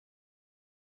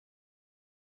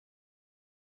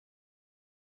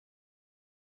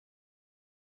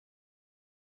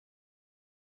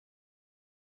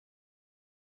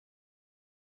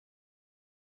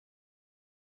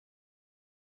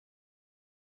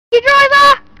You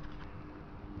driver!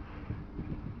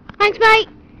 Thanks, mate.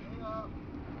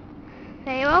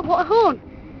 There you are, what a horn.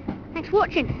 Thanks for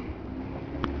watching.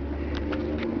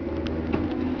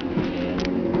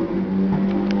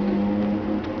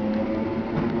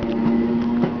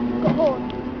 Got a horn.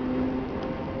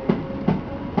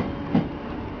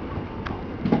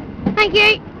 Thank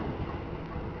you.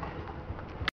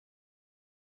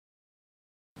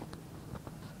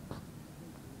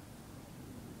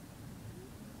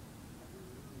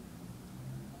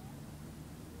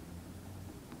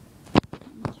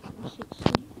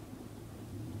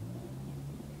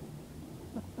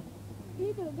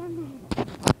 You do it, don't you?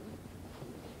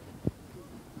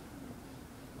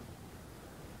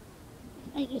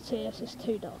 I can see this is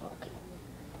too dark.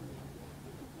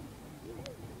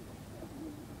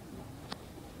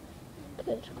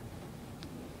 Good.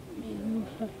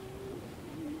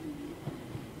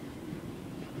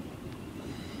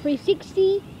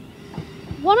 360.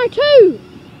 102!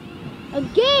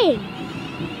 Again!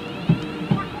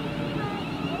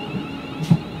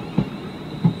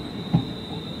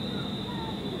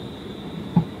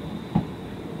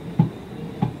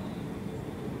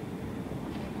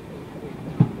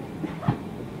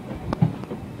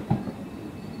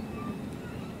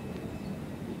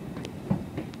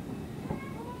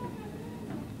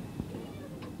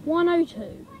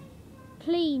 $102.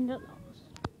 Cleaned at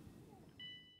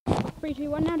last. 3, 2,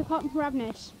 1, now departing from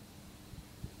Ravness.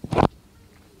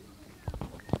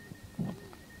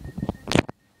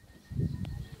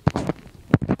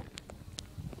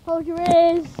 Hold your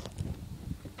ears.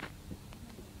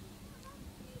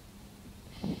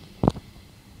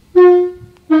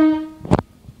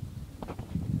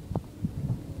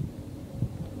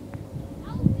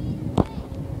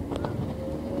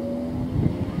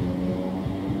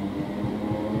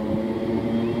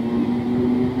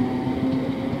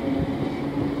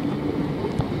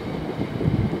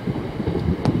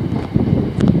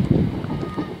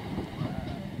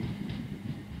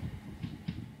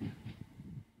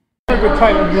 Good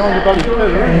time behind the bloody pillar,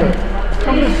 isn't it?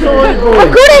 Come inside, boy.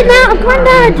 I've got it now,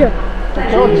 Grandad!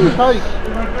 God's sake.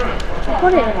 I've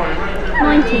got it.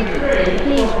 90,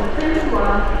 please.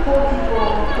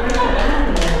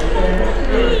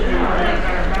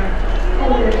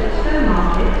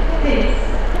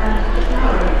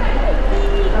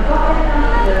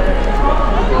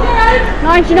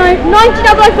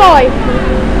 $99.05.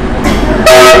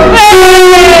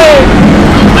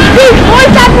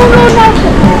 What's that for Lord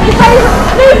Nelson? Your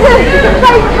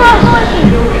favourite car noisy.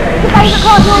 Your favourite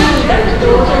car noisy.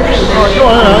 Oh, go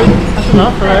on, that's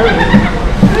enough for now.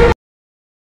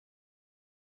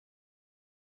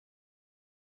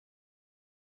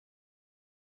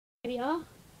 Here we are,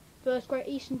 first Great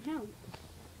Eastern Hound.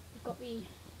 We've got the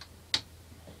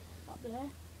up there.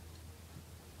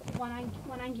 Got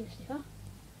one angular sticker.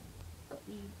 Got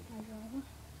the driver.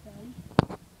 I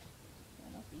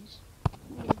love these.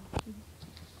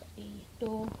 Got the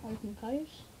door open and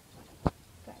close.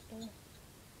 Back door.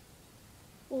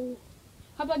 Oh,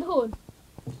 how about the horn?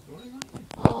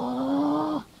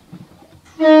 Oh,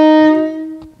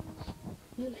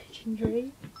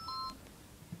 legendary.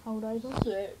 Hold over.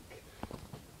 Sick.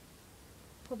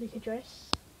 Probably could dress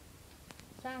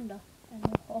Sander.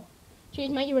 Oh.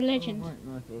 Cheers, mate. You're a legend. Oh, right,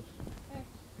 nice boss.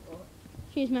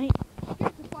 Cheers, mate.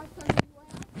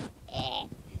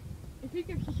 If he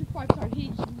gives us a 5-star,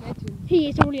 he's a legend. He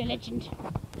is already a legend.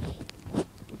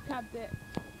 We've tabbed it.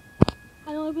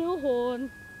 And I blew a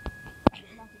horn.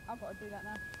 I've got to do that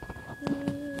now.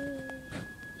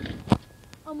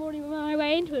 I'm already on my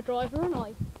way into a driver, aren't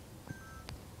I?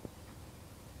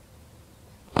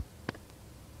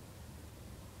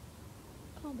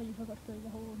 Can't believe I got to blow the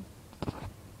horn.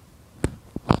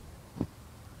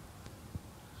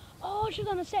 Oh, I should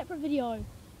have done a separate video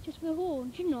just for the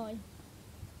horn, shouldn't I?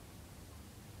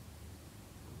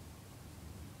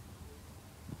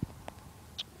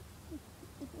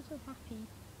 I'm so happy.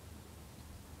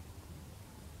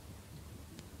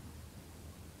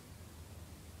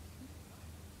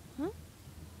 Huh?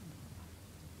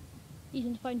 He's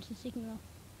on the phone to the signal.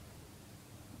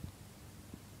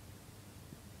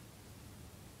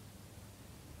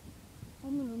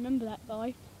 I'm gonna remember that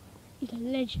guy. He's a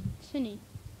legend, isn't he?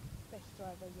 Best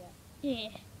driver yet. Yeah.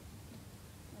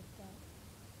 Like that.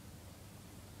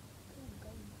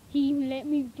 He even let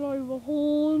me blow the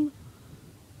horn.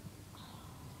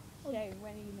 So,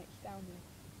 when are you next down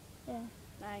there? Yeah.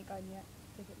 No, I ain't going yet.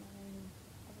 To get my name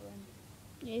other end.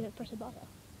 Yeah, you gotta press the button.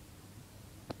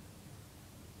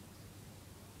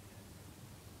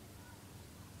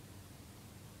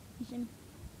 He's in.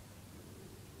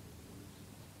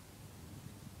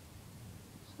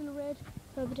 full of red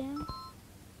further down.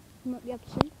 You might be able to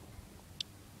see.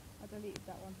 I deleted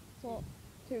that one. It's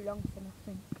too long for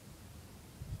nothing.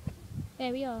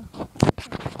 There we are. Oh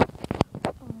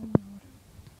my god.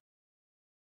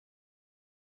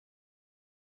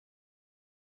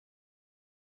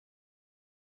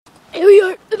 Here we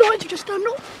go, the lights have just turned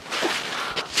off.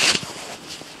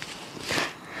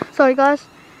 Sorry guys.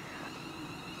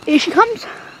 Here she comes.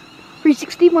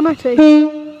 360,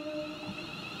 102.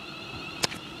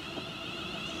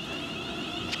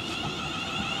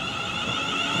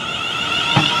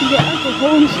 Yeah, good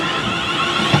horns.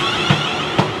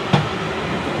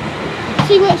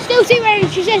 Still see where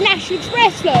she says National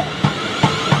Express, look.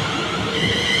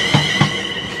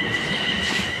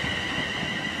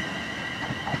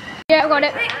 Yeah, I got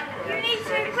it. Quick, you need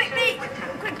to quickly.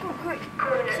 Quick.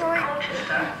 Sorry.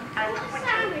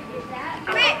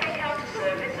 Quick.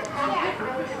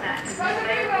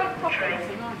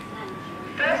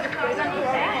 First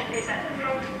class is at the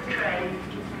front of the train.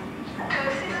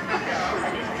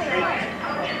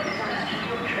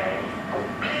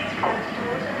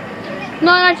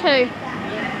 902.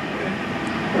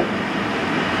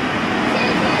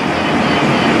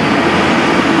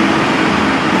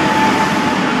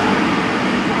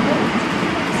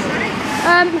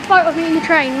 The photo of me in the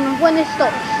train when this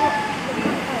stops.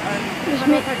 Just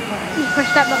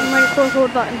press that button, ready to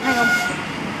record button. Hang on.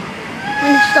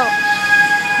 When it stops.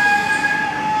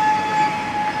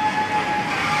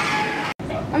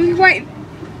 I'm just waiting.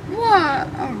 What?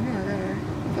 Oh no, I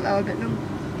thought that was a bit long.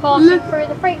 Passing through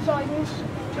the freight sidings.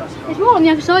 There's more on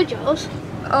the other side, Giles.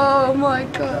 Oh my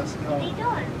god.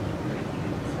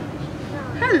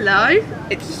 Hello.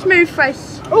 It's a smooth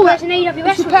face. Oh, it's an EWS.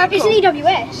 It's purple. It's an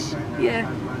EWS. Yeah.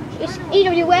 It's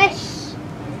EWS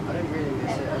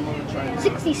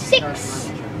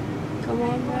 66. Come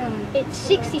on, man. It's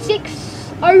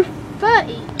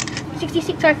 66030.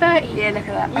 66030. Yeah, look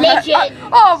at that. Legend.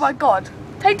 Oh my god.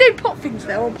 They do put things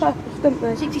there on purpose, don't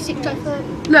they?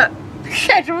 66030. Look,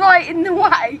 shed right in the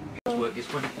way. Work this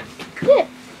one. Yeah.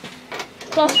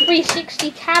 Plus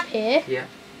 360 tab here. Yeah.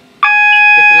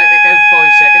 You have to let that go for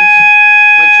 5 seconds.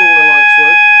 Make sure all the lights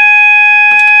work.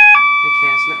 Then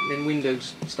cancel it, and then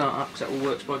Windows start up because that all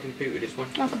works by computer. This one.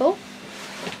 Oh, cool.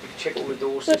 You can check all the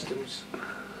door systems.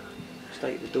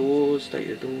 State the doors.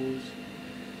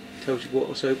 Tells you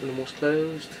what's open and what's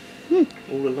closed.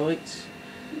 All the lights.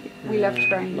 We love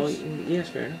trains. Lighting. Yes,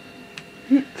 fair enough.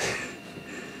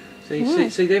 So you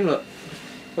see them, look.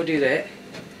 If I do that,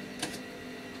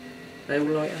 they all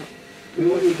light up. We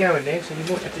might be going there, so we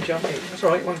might have to jump in. That's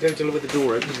alright, won't go till with the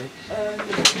door open then.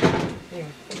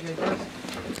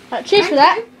 Cheers for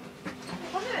that.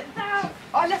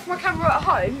 I left my camera at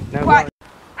home. No, Right.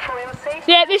 For your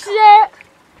safety, Yeah, this is it.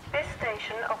 this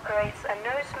station operates a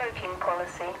no smoking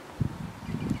policy.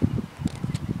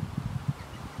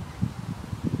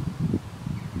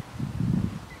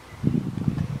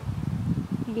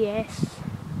 Yes.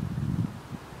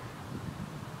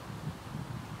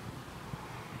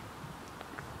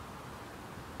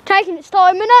 Taking its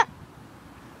time, innit?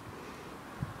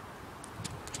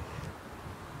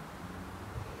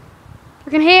 I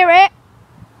can hear it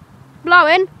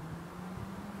blowing.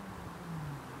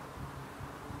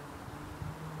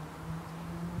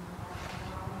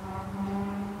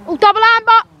 Oh, double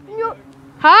amber.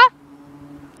 Huh?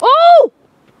 Oh!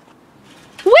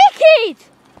 Wicked!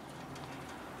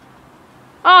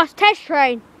 Oh, it's a test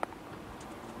train.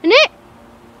 Isn't it?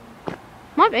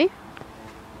 Might be.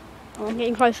 Oh, I'm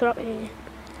getting closer up here.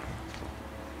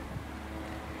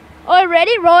 I read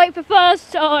it right for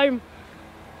first time.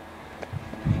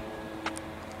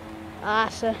 Ah,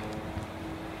 so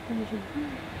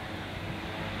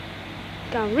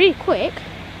going really quick.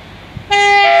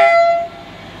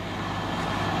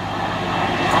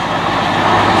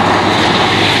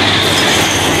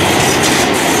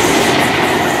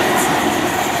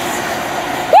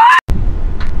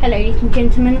 Hello ladies and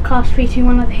gentlemen, class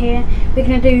 321 over here. We're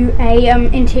going to do a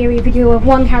interior video of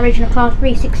one carriage in a class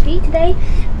 360 today.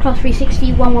 Class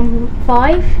 360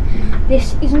 115.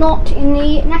 This is not in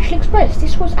the National Express.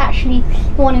 This was actually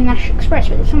the one in National Express,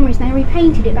 but for some reason they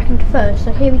repainted it back into first.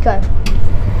 So here we go.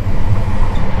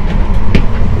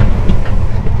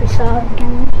 This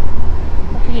again,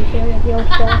 like the interior of the old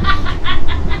bus.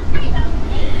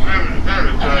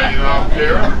 Having a day off,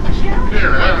 Kira.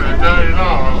 Kira, having a day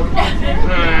off.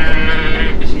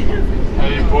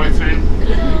 Hey, boysy.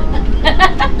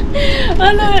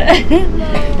 Hello,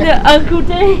 Uncle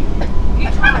D.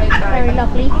 Very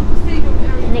lovely.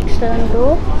 An external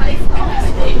door.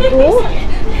 Door.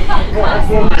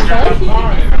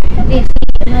 This is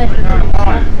the lovely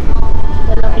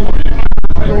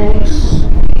doors.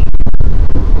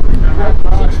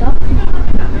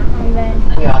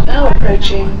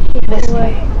 Switching this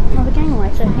way. Another gangway,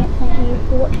 so thank you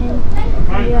for watching the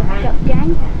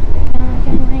gangway.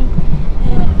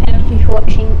 Thank you for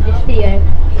watching this video.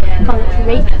 Comment,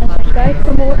 rate and subscribe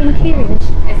for more interiors.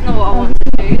 It's not what I want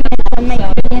to do. And make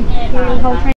the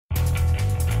whole train.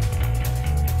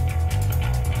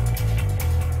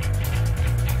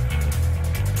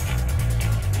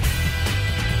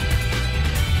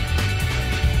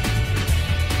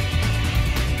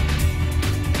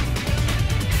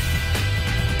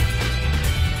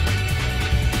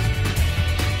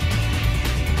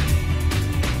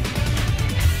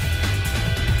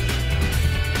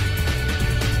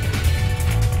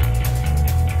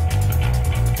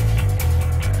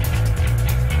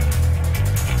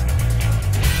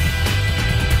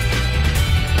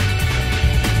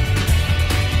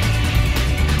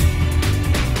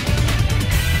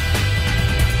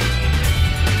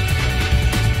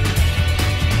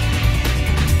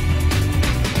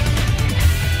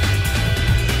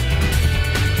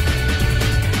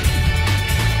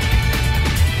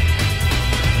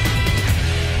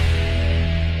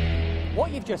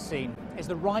 What you've just seen is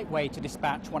the right way to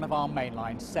dispatch one of our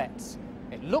mainline sets.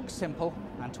 It looks simple,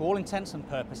 and to all intents and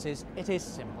purposes it is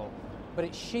simple, but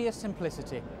its sheer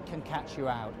simplicity can catch you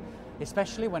out,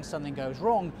 especially when something goes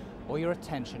wrong or your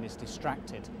attention is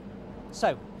distracted.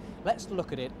 So let's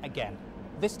look at it again,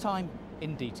 this time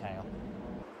in detail.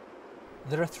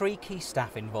 There are three key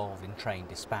staff involved in train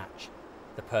dispatch: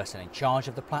 the person in charge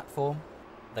of the platform,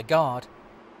 the guard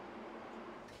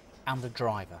and the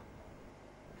driver.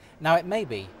 Now it may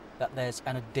be that there's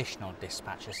an additional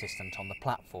dispatch assistant on the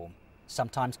platform,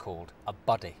 sometimes called a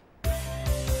buddy.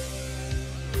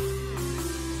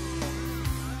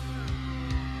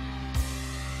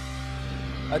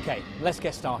 Okay, let's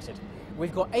get started.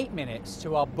 We've got 8 minutes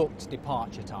to our booked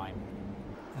departure time.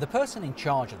 The person in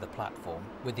charge of the platform,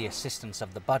 with the assistance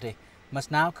of the buddy,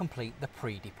 must now complete the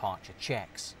pre-departure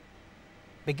checks.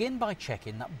 Begin by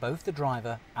checking that both the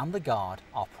driver and the guard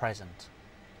are present.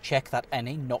 Check that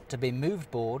any not to be moved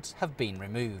boards have been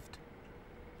removed.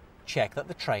 Check that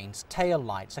the train's tail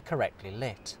lights are correctly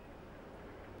lit.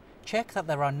 Check that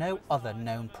there are no other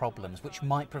known problems which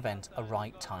might prevent a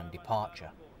right time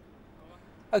departure.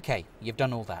 Okay, you've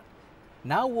done all that.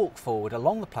 Now walk forward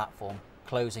along the platform,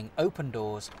 closing open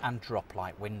doors and drop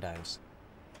light windows.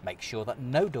 Make sure that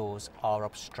no doors are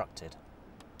obstructed.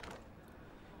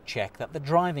 Check that the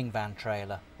driving van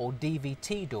trailer or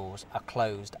DVT doors are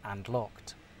closed and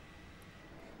locked.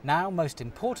 Now, most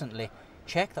importantly,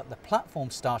 check that the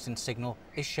platform starting signal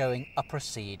is showing a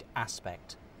proceed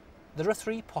aspect. There are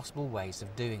three possible ways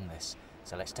of doing this,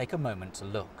 so let's take a moment to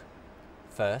look.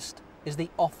 First is the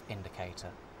off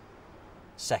indicator.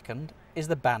 Second is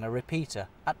the banner repeater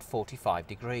at 45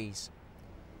 degrees.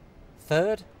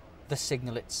 Third, the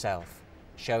signal itself,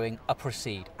 showing a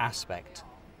proceed aspect.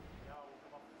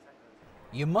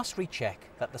 You must recheck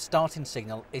that the starting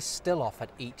signal is still off at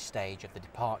each stage of the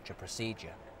departure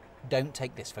procedure. Don't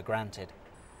take this for granted.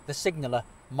 The signaller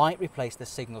might replace the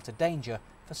signal to danger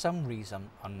for some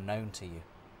reason unknown to you.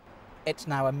 It's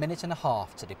now 1.5 minutes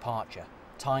to departure,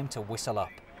 time to whistle up,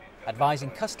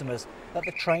 advising customers that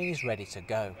the train is ready to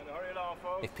go.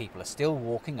 If people are still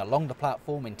walking along the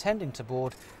platform intending to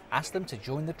board, ask them to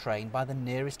join the train by the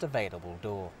nearest available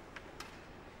door.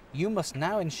 You must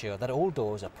now ensure that all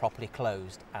doors are properly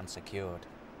closed and secured.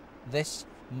 This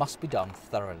must be done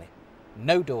thoroughly.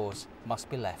 No doors must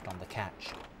be left on the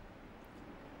catch.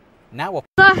 Now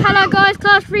Hello guys,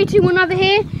 class 321 over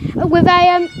here with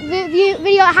a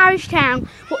video at Harristown,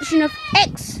 watching of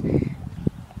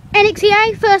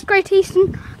NXEA, first Great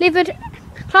Eastern, delivered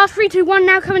class 321,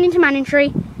 now coming into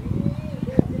Manningtree.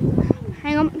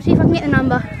 Hang on, see if I can get the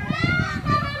number.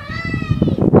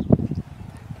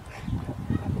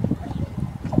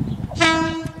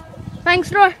 Thanks,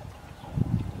 Troy.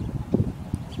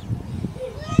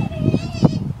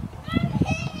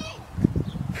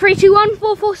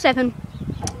 321447.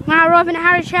 Now arriving at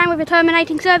Harristown with a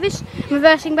terminating service and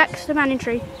reversing back to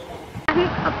Manningtree.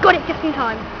 I've got it just in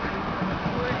time.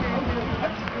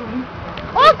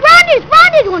 Oh, branded!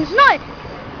 Branded ones! No!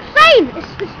 Same!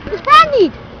 It's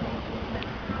branded!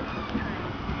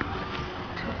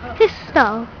 This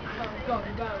stuff.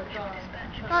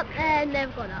 Up and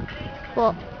they've gone up.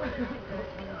 What?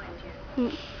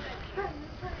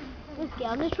 Let's get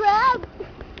on the tram!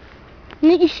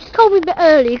 You should have told me a bit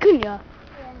earlier, couldn't you?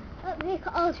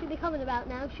 Oh, should be coming about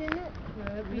now, shouldn't it?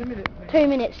 2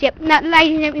 minutes, yep. Now,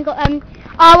 ladies and gentlemen, we've got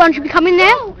R1 should be coming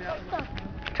there.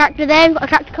 Tractor there, we've got a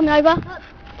tractor coming over.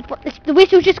 The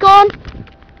whistle's just gone.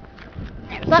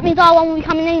 So that means R1 will be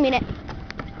coming any minute.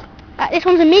 This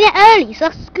one's a minute early, so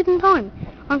that's good in time.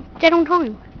 I'm dead on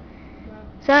time.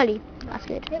 early. That's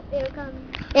good. Yep, here it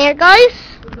comes. Here it goes.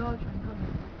 The large one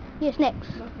coming. Yes,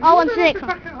 next. Oh, on to the next one.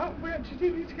 Back it up. We actually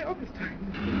do need to get on this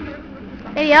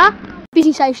time. There you are.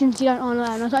 Busy stations you don't want to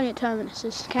learn. I was only at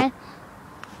terminuses, okay?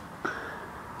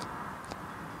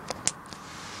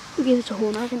 We'll give it a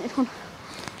horn, I think this one.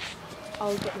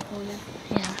 I'll get the horn in.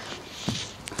 Yeah.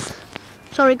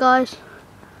 Sorry guys.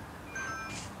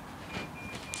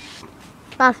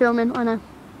 Bad filming, I know.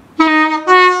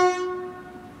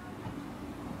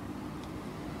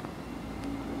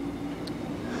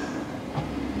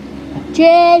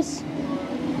 Cheers!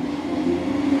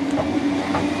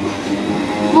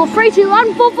 4, 3, 2,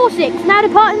 1, 4, 4, 6. Now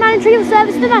departing mandatory of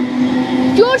service to the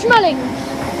George Mullings.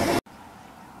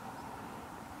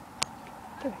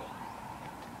 Get ready.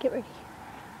 Get ready.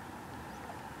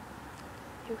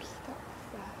 You'll stop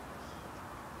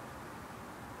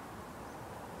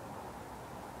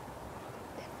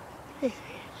first.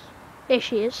 There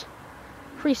she is.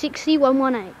 360,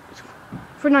 118.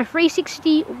 No,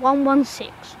 360,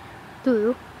 116.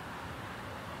 Do.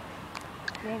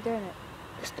 You ain't doing it.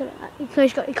 Just do it. You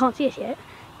can't see us yet.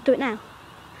 Do it now.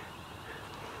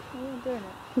 You ain't doing it.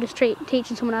 I'm just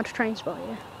teaching someone how to train spot,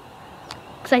 yeah.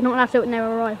 Because they're not allowed to do it in their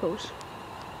arrivals.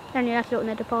 They only have to do it in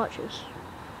their departures.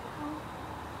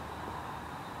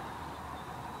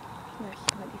 No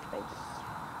smiley face.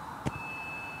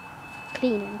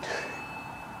 Cleaning.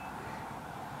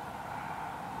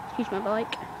 Excuse my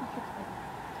bike.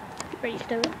 Get ready to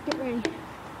do it. Get ready.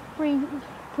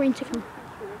 Green chicken.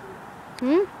 Hmm?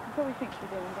 You probably think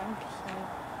you're doing it, I'm just saying.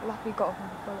 Luckily got off on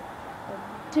the bullet.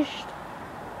 Just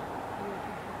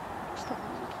stop.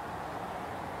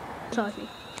 Side me.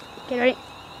 Get ready.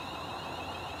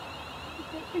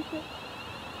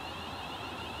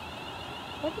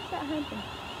 What does that happen?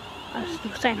 I was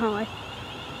still saying hi.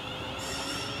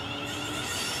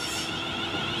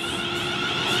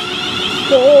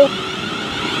 Oh.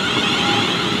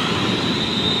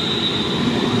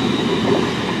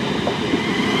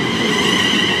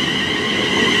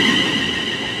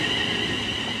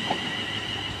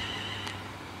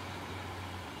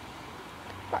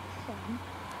 That's fun.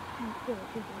 I'm good,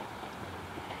 isn't it?